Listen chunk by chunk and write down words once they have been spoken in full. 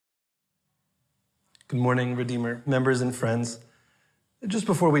Good morning, Redeemer members and friends. Just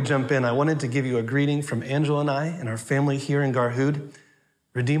before we jump in, I wanted to give you a greeting from Angela and I and our family here in Garhoud.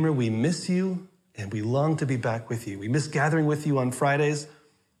 Redeemer, we miss you and we long to be back with you. We miss gathering with you on Fridays.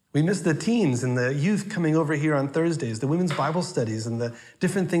 We miss the teens and the youth coming over here on Thursdays, the women's Bible studies and the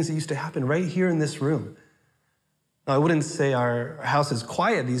different things that used to happen right here in this room. Now, I wouldn't say our house is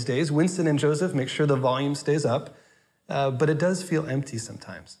quiet these days. Winston and Joseph make sure the volume stays up, but it does feel empty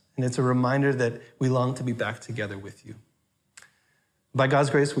sometimes. And it's a reminder that we long to be back together with you. By God's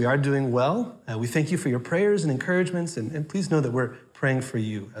grace, we are doing well. We thank you for your prayers and encouragements, and please know that we're praying for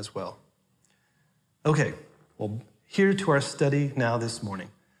you as well. Okay, well, here to our study now this morning.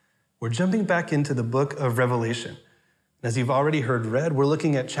 We're jumping back into the book of Revelation. As you've already heard read, we're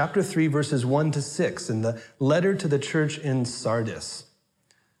looking at chapter 3, verses 1 to 6 in the letter to the church in Sardis.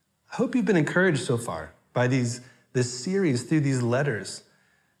 I hope you've been encouraged so far by this series through these letters.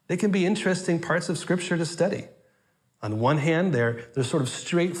 They can be interesting parts of Scripture to study. On one hand, they're sort of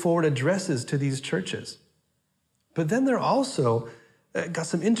straightforward addresses to these churches. But then they're also got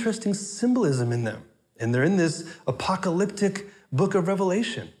some interesting symbolism in them. And they're in this apocalyptic book of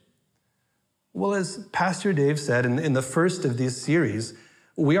Revelation. Well, as Pastor Dave said in the first of this series,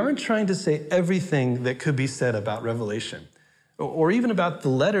 we aren't trying to say everything that could be said about Revelation, or even about the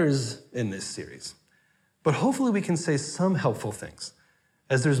letters in this series. But hopefully we can say some helpful things,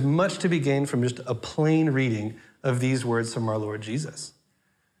 as there's much to be gained from just a plain reading of these words from our Lord Jesus.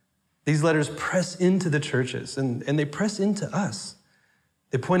 These letters press into the churches, and they press into us.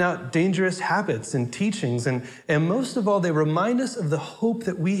 They point out dangerous habits and teachings, and most of all, they remind us of the hope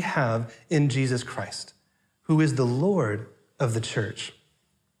that we have in Jesus Christ, who is the Lord of the church.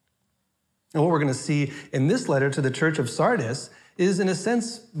 And what we're going to see in this letter to the church of Sardis is, in a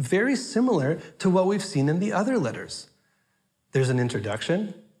sense, very similar to what we've seen in the other letters. There's an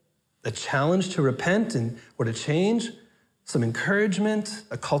introduction, a challenge to repent or to change, some encouragement,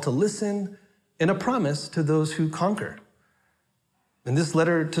 a call to listen, and a promise to those who conquer. And this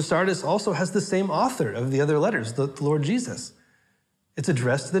letter to Sardis also has the same author of the other letters, the Lord Jesus. It's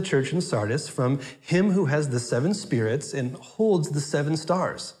addressed to the church in Sardis from him who has the 7 spirits and holds the 7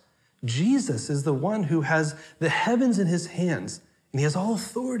 stars. Jesus is the one who has the heavens in his hands, and he has all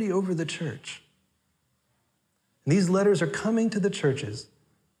authority over the church. And these letters are coming to the churches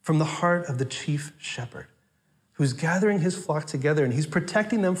from the heart of the chief shepherd, who's gathering his flock together, and he's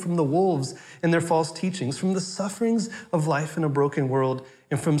protecting them from the wolves and their false teachings, from the sufferings of life in a broken world,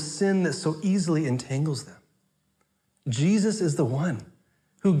 and from sin that so easily entangles them. Jesus is the one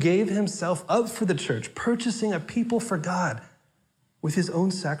who gave himself up for the church, purchasing a people for God with his own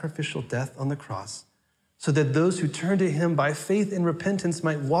sacrificial death on the cross, so that those who turn to him by faith and repentance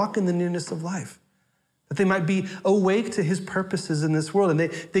might walk in the newness of life, that they might be awake to his purposes in this world, and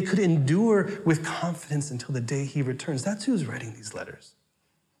they could endure with confidence until the day he returns. That's who's writing these letters.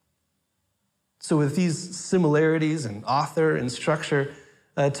 So with these similarities in author and structure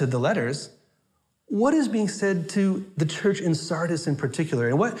to the letters, what is being said to the church in Sardis in particular?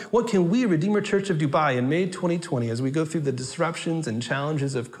 And what can we, Redeemer Church of Dubai, in May 2020, as we go through the disruptions and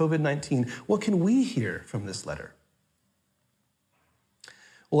challenges of COVID-19, what can we hear from this letter?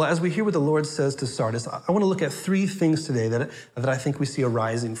 Well, as we hear what the Lord says to Sardis, I want to look at 3 things today that I think we see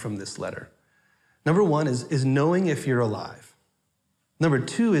arising from this letter. Number 1 is knowing if you're alive. Number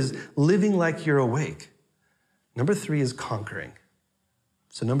 2 is living like you're awake. Number 3 is conquering.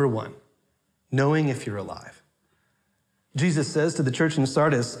 So number 1, knowing if you're alive. Jesus says to the church in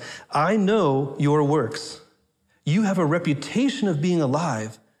Sardis, I know your works. You have a reputation of being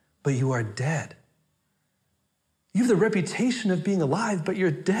alive, but you are dead. You have the reputation of being alive, but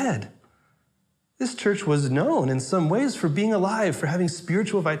you're dead. This church was known in some ways for being alive, for having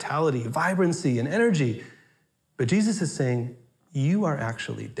spiritual vitality, vibrancy, and energy. But Jesus is saying, you are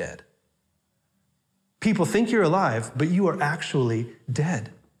actually dead. People think you're alive, but you are actually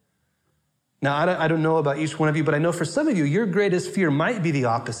dead. Now, I don't know about each one of you, but I know for some of you, your greatest fear might be the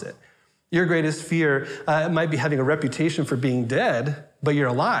opposite. Your greatest fear might be having a reputation for being dead, but you're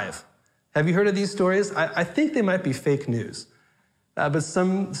alive. Have you heard of these stories? I think they might be fake news. But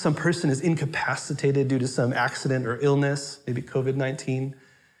some person is incapacitated due to some accident or illness, maybe COVID-19.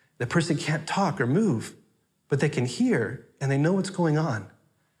 The person can't talk or move, but they can hear and they know what's going on.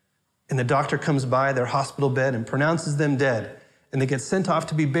 And the doctor comes by their hospital bed and pronounces them dead, and they get sent off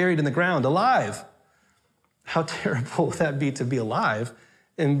to be buried in the ground alive. How terrible would that be to be alive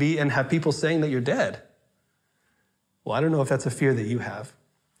and have people saying that you're dead? Well, I don't know if that's a fear that you have.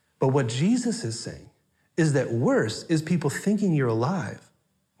 But what Jesus is saying is that worse is people thinking you're alive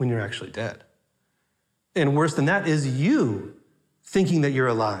when you're actually dead. And worse than that is you thinking that you're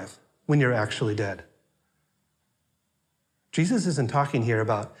alive when you're actually dead. Jesus isn't talking here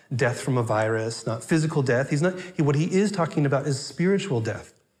about death from a virus, not physical death. What he is talking about is spiritual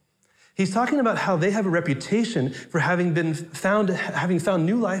death. He's talking about how they have a reputation for having found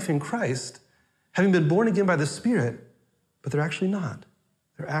new life in Christ, having been born again by the Spirit, but they're actually not.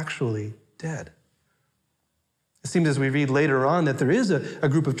 They're actually dead. It seems as we read later on that there is a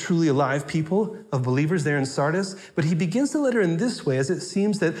group of truly alive people, of believers there in Sardis, but he begins the letter in this way, as it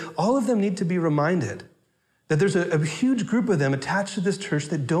seems that all of them need to be reminded that there's a huge group of them attached to this church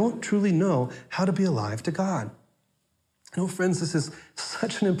that don't truly know how to be alive to God. No, friends, this is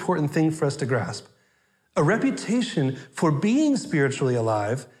such an important thing for us to grasp. A reputation for being spiritually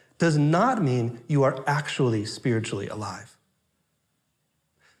alive does not mean you are actually spiritually alive.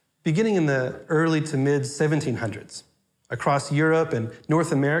 Beginning in the early to mid 1700s, across Europe and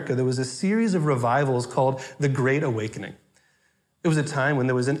North America, there was a series of revivals called the Great Awakening. It was a time when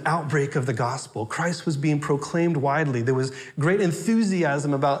there was an outbreak of the gospel. Christ was being proclaimed widely. There was great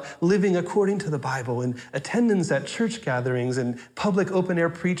enthusiasm about living according to the Bible, and attendance at church gatherings and public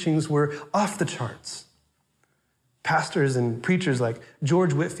open-air preachings were off the charts. Pastors and preachers like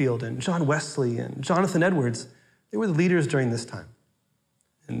George Whitefield and John Wesley and Jonathan Edwards, they were the leaders during this time.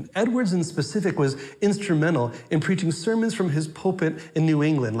 And Edwards in specific was instrumental in preaching sermons from his pulpit in New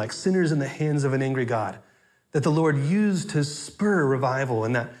England, like Sinners in the Hands of an Angry God, that the Lord used to spur revival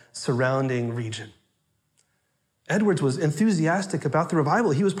in that surrounding region. Edwards was enthusiastic about the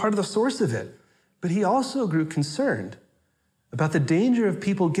revival. He was part of the source of it, but he also grew concerned about the danger of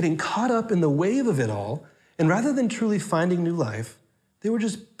people getting caught up in the wave of it all, and rather than truly finding new life, they were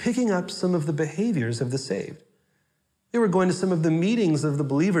just picking up some of the behaviors of the saved. They were going to some of the meetings of the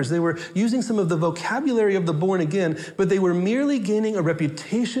believers. They were using some of the vocabulary of the born again, but they were merely gaining a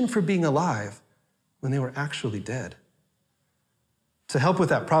reputation for being alive when they were actually dead. To help with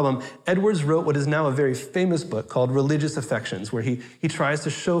that problem, Edwards wrote what is now a very famous book called Religious Affections, where he tries to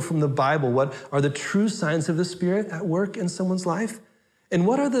show from the Bible what are the true signs of the Spirit at work in someone's life, and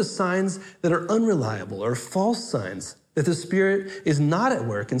what are the signs that are unreliable or false signs that the Spirit is not at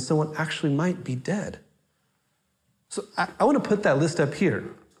work and someone actually might be dead. So I want to put that list up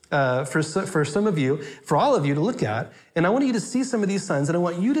here for some of you, for all of you to look at, and I want you to see some of these signs, and I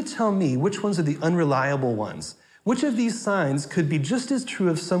want you to tell me which ones are the unreliable ones. Which of these signs could be just as true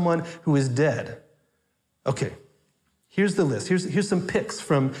of someone who is dead? Okay, here's the list. Here's some picks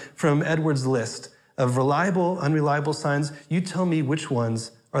from Edwards' list of reliable, unreliable signs. You tell me which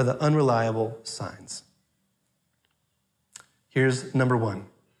ones are the unreliable signs. Here's number one: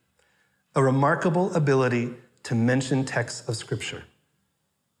 a remarkable ability to mention texts of Scripture.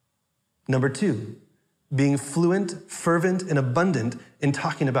 Number two, being fluent, fervent, and abundant in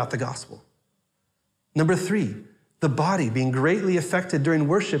talking about the gospel. Number three, the body being greatly affected during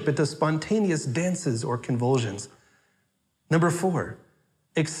worship into spontaneous dances or convulsions. Number four,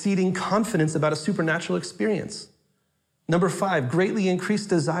 exceeding confidence about a supernatural experience. Number five, greatly increased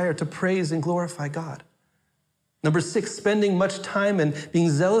desire to praise and glorify God. Number six, spending much time and being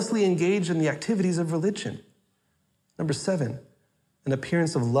zealously engaged in the activities of religion. Number seven, an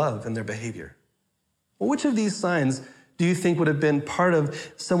appearance of love in their behavior. Well, which of these signs do you think would have been part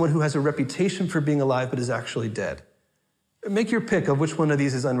of someone who has a reputation for being alive but is actually dead? Make your pick of which one of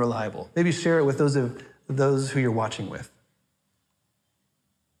these is unreliable. Maybe share it with those who you're watching with.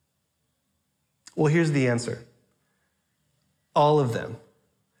 Well, here's the answer. All of them.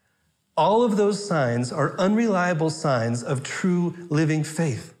 All of those signs are unreliable signs of true living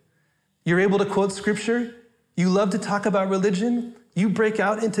faith. You're able to quote Scripture. You love to talk about religion. You break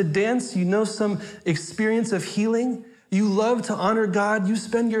out into dance. You know some experience of healing. You love to honor God. You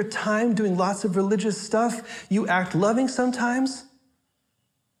spend your time doing lots of religious stuff. You act loving sometimes.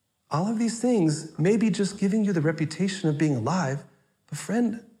 All of these things may be just giving you the reputation of being alive, but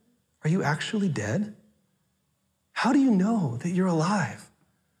friend, are you actually dead? How do you know that you're alive?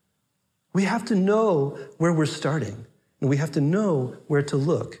 We have to know where we're starting, and we have to know where to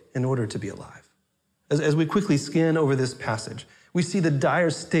look in order to be alive. As we quickly scan over this passage, we see the dire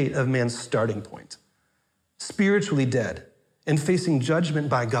state of man's starting point. Spiritually dead and facing judgment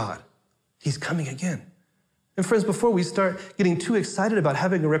by God. He's coming again. And friends, before we start getting too excited about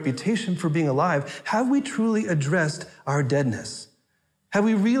having a reputation for being alive, have we truly addressed our deadness? Have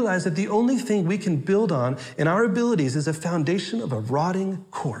we realized that the only thing we can build on in our abilities is a foundation of a rotting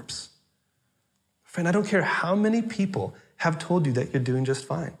corpse? Friend, I don't care how many people have told you that you're doing just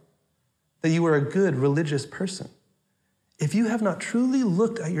fine, that you are a good religious person. If you have not truly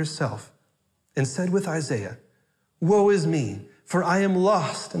looked at yourself and said with Isaiah, "Woe is me, for I am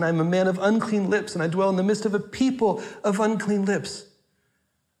lost, and I am a man of unclean lips, and I dwell in the midst of a people of unclean lips."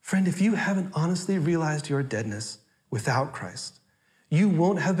 Friend, if you haven't honestly realized your deadness, without Christ. You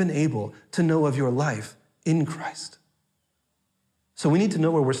won't have been able to know of your life in Christ. So we need to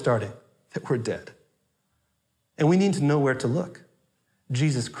know where we're starting, that we're dead. And we need to know where to look,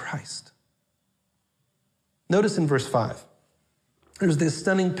 Jesus Christ. Notice in verse 5, there's this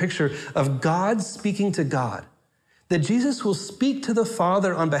stunning picture of God speaking to God, that Jesus will speak to the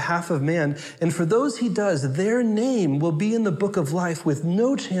Father on behalf of man, and for those he does, their name will be in the book of life with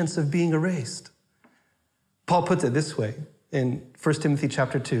no chance of being erased. Paul puts it this way in 1 Timothy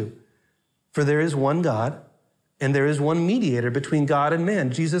chapter 2, for there is one God, and there is one mediator between God and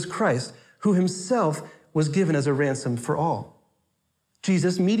man, Jesus Christ, who himself was given as a ransom for all.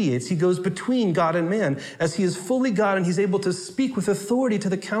 Jesus mediates. He goes between God and man as he is fully God and he's able to speak with authority to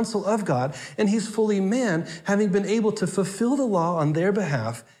the counsel of God, and he's fully man, having been able to fulfill the law on their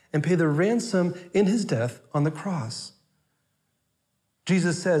behalf and pay the ransom in his death on the cross.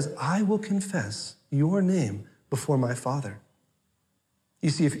 Jesus says, I will confess your name before my Father.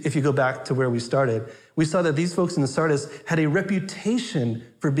 You see, if you go back to where we started, we saw that these folks in Sardis had a reputation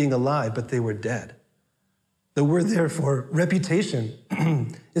for being alive, but they were dead. The word there for reputation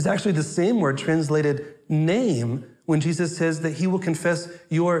is actually the same word translated name when Jesus says that he will confess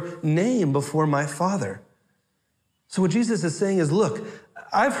your name before my Father. So what Jesus is saying is, look,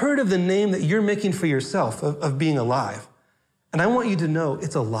 I've heard of the name that you're making for yourself of being alive, and I want you to know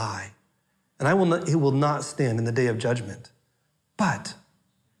it's a lie, and it will not stand in the day of judgment. But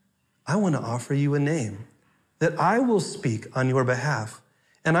I want to offer you a name that I will speak on your behalf,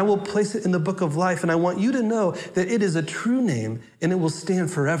 and I will place it in the book of life, and I want you to know that it is a true name, and it will stand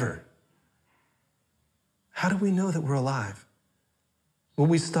forever. How do we know that we're alive? When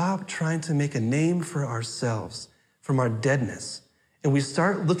we stop trying to make a name for ourselves from our deadness, and we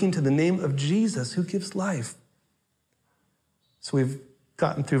start looking to the name of Jesus who gives life. So we've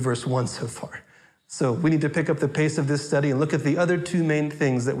gotten through verse 1 so far. So we need to pick up the pace of this study and look at the other two main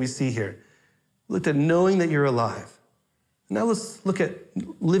things that we see here. We looked at knowing that you're alive. Now let's look at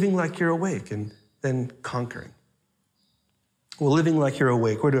living like you're awake and then conquering. Well, living like you're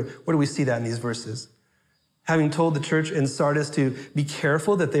awake, where do we see that in these verses? Having told the church in Sardis to be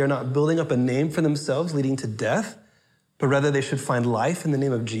careful that they are not building up a name for themselves leading to death, but rather they should find life in the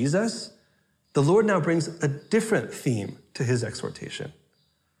name of Jesus, the Lord now brings a different theme to his exhortation.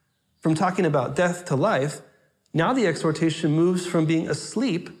 From talking about death to life, now the exhortation moves from being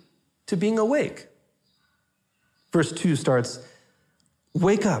asleep to being awake. Verse 2 starts,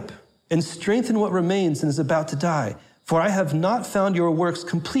 wake up and strengthen what remains and is about to die, for I have not found your works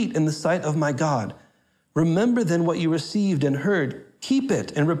complete in the sight of my God. Remember then what you received and heard, keep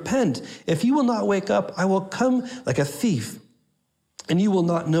it and repent. If you will not wake up, I will come like a thief, and you will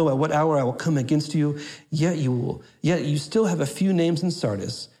not know at what hour I will come against you. Yet you still have a few names in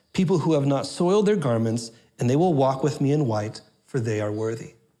Sardis, people who have not soiled their garments, and they will walk with me in white, for they are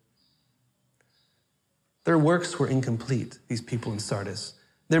worthy. Their works were incomplete, these people in Sardis.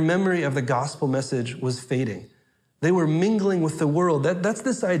 Their memory of the gospel message was fading. They were mingling with the world. That's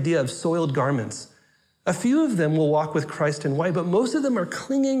this idea of soiled garments. A few of them will walk with Christ in white, but most of them are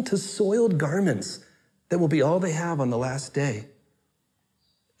clinging to soiled garments that will be all they have on the last day.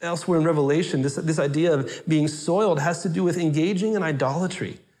 Elsewhere in Revelation, this idea of being soiled has to do with engaging in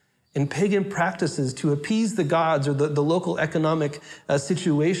idolatry and pagan practices to appease the gods or the local economic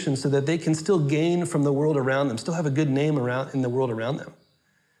situation so that they can still gain from the world around them, still have a good name in the world around them.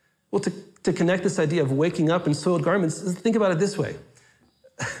 Well, to connect this idea of waking up in soiled garments, think about it this way.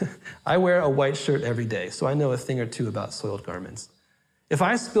 I wear a white shirt every day, so I know a thing or two about soiled garments. If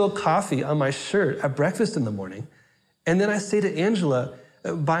I spill coffee on my shirt at breakfast in the morning, and then I say to Angela,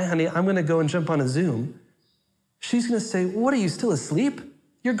 bye, honey, I'm going to go and jump on a Zoom, she's going to say, what, are you still asleep?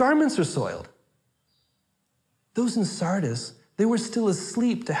 Your garments are soiled. Those in Sardis, they were still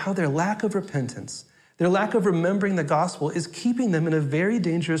asleep to how their lack of repentance, their lack of remembering the gospel is keeping them in a very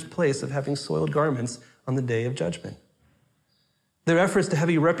dangerous place of having soiled garments on the day of judgment. Their efforts to have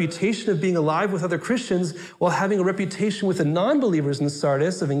a reputation of being alive with other Christians while having a reputation with the non-believers in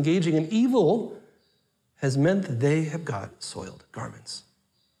Sardis of engaging in evil has meant that they have got soiled garments.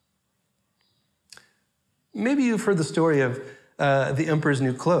 Maybe you've heard the story of the emperor's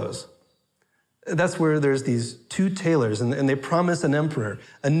new clothes. That's where there's these two tailors, and they promise an emperor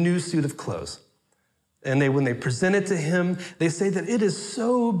a new suit of clothes. And when they present it to him, they say that it is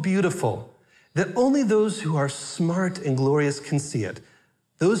so beautiful that only those who are smart and glorious can see it.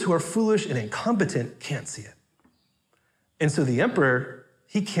 Those who are foolish and incompetent can't see it. And so the emperor,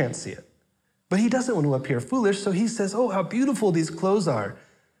 he can't see it. But he doesn't want to appear foolish, so he says, oh, how beautiful these clothes are.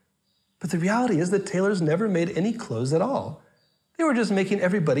 But the reality is that tailors never made any clothes at all. They were just making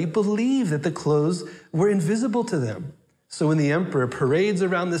everybody believe that the clothes were invisible to them. So when the emperor parades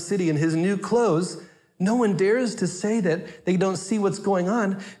around the city in his new clothes, no one dares to say that they don't see what's going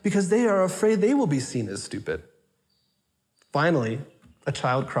on because they are afraid they will be seen as stupid. Finally, a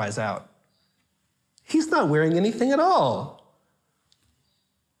child cries out, "He's not wearing anything at all."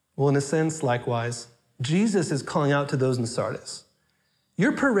 Well, in a sense, likewise, Jesus is calling out to those in Sardis.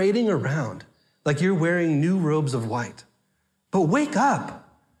 You're parading around like you're wearing new robes of white. But wake up.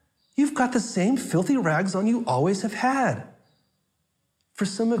 You've got the same filthy rags on you always have had. For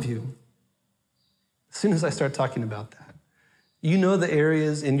some of you, as soon as I start talking about that, you know the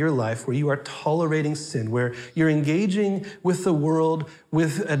areas in your life where you are tolerating sin, where you're engaging with the world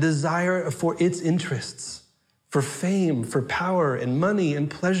with a desire for its interests, for fame, for power and money and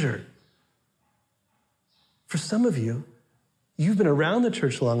pleasure. For some of you, you've been around the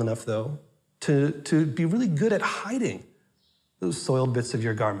church long enough, though, to be really good at hiding those soiled bits of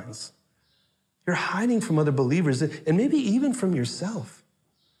your garments. You're hiding from other believers and maybe even from yourself.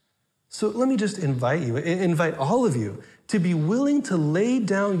 So let me just invite all of you to be willing to lay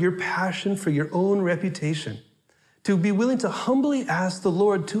down your passion for your own reputation, to be willing to humbly ask the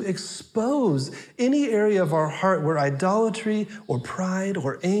Lord to expose any area of our heart where idolatry or pride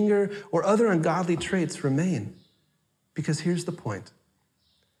or anger or other ungodly traits remain. Because here's the point.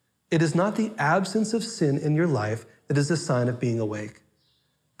 It is not the absence of sin in your life that is a sign of being awake,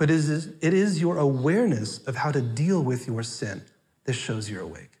 but it is your awareness of how to deal with your sin that shows you're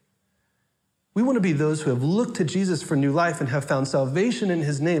awake. We want to be those who have looked to Jesus for new life and have found salvation in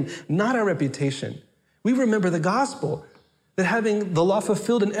his name, not our reputation. We remember the gospel, that having the law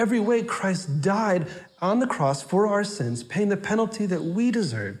fulfilled in every way, Christ died on the cross for our sins, paying the penalty that we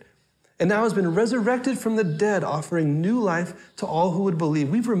deserved, and now has been resurrected from the dead, offering new life to all who would believe.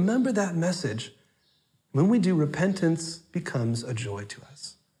 We remember that message. When we do, repentance becomes a joy to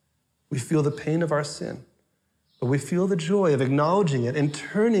us. We feel the pain of our sin, but we feel the joy of acknowledging it and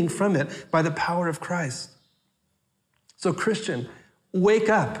turning from it by the power of Christ. So Christian, wake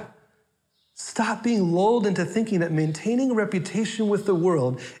up. Stop being lulled into thinking that maintaining a reputation with the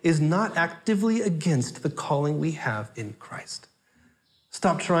world is not actively against the calling we have in Christ.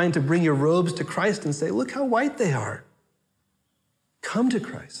 Stop trying to bring your robes to Christ and say, look how white they are. Come to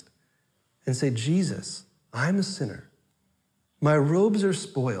Christ and say, Jesus, I'm a sinner. My robes are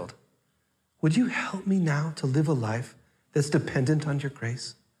spoiled. Would you help me now to live a life that's dependent on your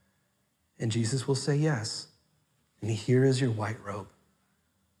grace? And Jesus will say yes. And here is your white robe.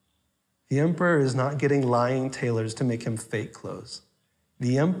 The emperor is not getting lying tailors to make him fake clothes.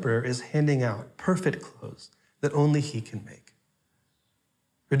 The emperor is handing out perfect clothes that only he can make.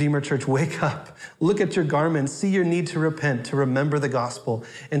 Redeemer Church, wake up. Look at your garments. See your need to repent, to remember the gospel,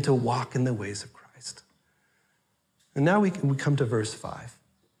 and to walk in the ways of Christ. And now we come to verse 5.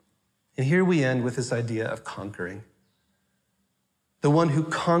 And here we end with this idea of conquering. The one who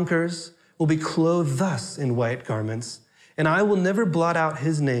conquers will be clothed thus in white garments, and I will never blot out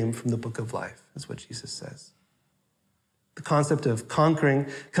his name from the book of life. That's what Jesus says. The concept of conquering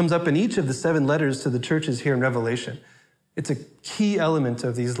comes up in each of the 7 letters to the churches here in Revelation. It's a key element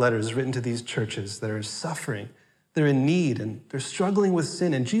of these letters written to these churches that are suffering, they're in need, and they're struggling with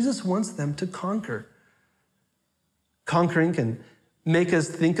sin, and Jesus wants them to conquer. Conquering can make us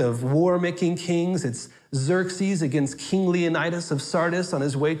think of war-making kings. It's Xerxes against King Leonidas of Sardis on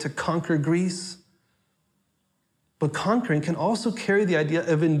his way to conquer Greece. But conquering can also carry the idea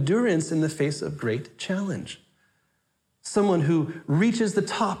of endurance in the face of great challenge. Someone who reaches the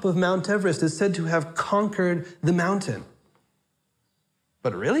top of Mount Everest is said to have conquered the mountain.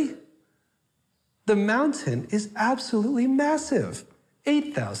 But really? The mountain is absolutely massive,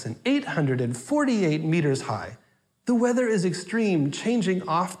 8,848 meters high. The weather is extreme, changing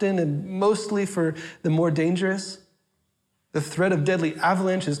often and mostly for the more dangerous. The threat of deadly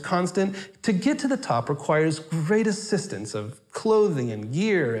avalanche is constant. To get to the top requires great assistance of clothing and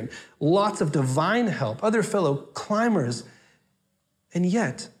gear and lots of divine help, other fellow climbers. And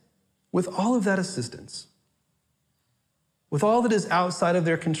yet, with all of that assistance, with all that is outside of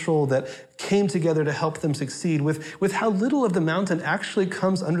their control that came together to help them succeed, with how little of the mountain actually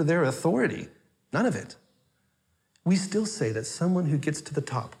comes under their authority, none of it, we still say that someone who gets to the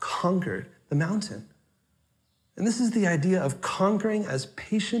top conquered the mountain. And this is the idea of conquering as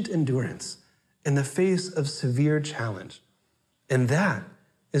patient endurance in the face of severe challenge. And that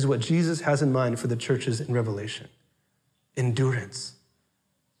is what Jesus has in mind for the churches in Revelation. Endurance.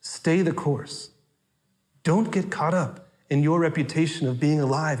 Stay the course. Don't get caught up in your reputation of being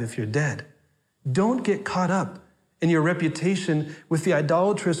alive if you're dead. Don't get caught up in your reputation with the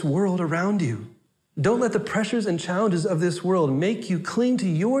idolatrous world around you. Don't let the pressures and challenges of this world make you cling to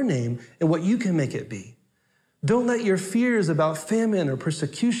your name and what you can make it be. Don't let your fears about famine or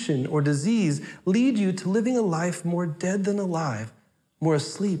persecution or disease lead you to living a life more dead than alive, more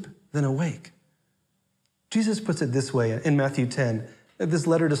asleep than awake. Jesus puts it this way in Matthew 10, that this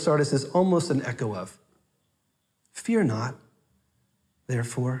letter to Sardis is almost an echo of. Fear not,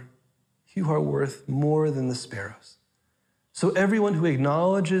 therefore, you are worth more than the sparrows. So everyone who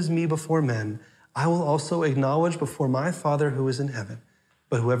acknowledges me before men, I will also acknowledge before my Father who is in heaven.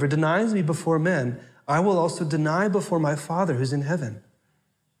 But whoever denies me before men, I will also deny before my Father who's in heaven.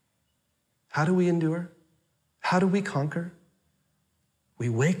 How do we endure? How do we conquer? We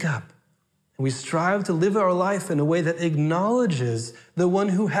wake up and we strive to live our life in a way that acknowledges the one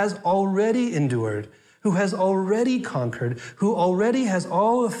who has already endured, who has already conquered, who already has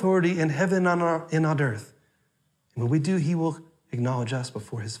all authority in heaven and on earth. And when we do, he will acknowledge us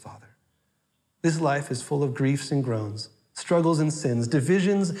before his Father. This life is full of griefs and groans, struggles and sins,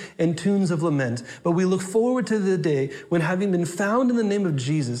 divisions and tunes of lament. But we look forward to the day when, having been found in the name of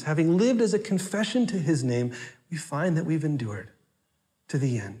Jesus, having lived as a confession to his name, we find that we've endured to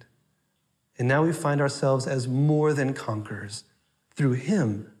the end. And now we find ourselves as more than conquerors through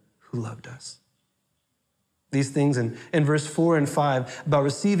him who loved us. These things in verse 4 and 5 about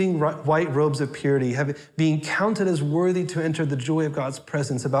receiving white robes of purity, being counted as worthy to enter the joy of God's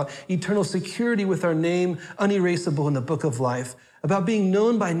presence, about eternal security with our name unerasable in the book of life, about being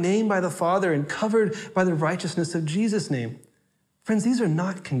known by name by the Father and covered by the righteousness of Jesus' name. Friends, these are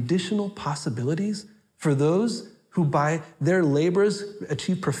not conditional possibilities for those who by their labors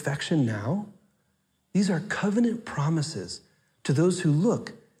achieve perfection now. These are covenant promises to those who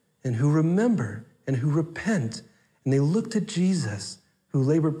look and who remember and who repent, and they look to Jesus, who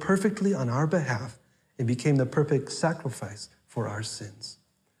labored perfectly on our behalf and became the perfect sacrifice for our sins.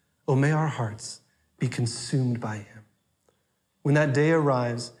 Oh, may our hearts be consumed by him. When that day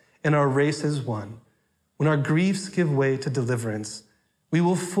arrives and our race is won, when our griefs give way to deliverance, we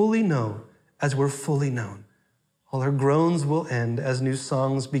will fully know as we're fully known. All our groans will end as new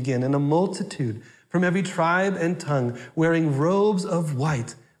songs begin, and a multitude from every tribe and tongue, wearing robes of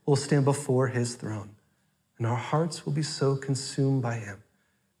white, will stand before his throne, and our hearts will be so consumed by him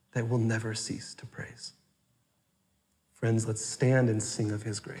that we'll never cease to praise. Friends, let's stand and sing of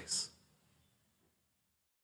his grace.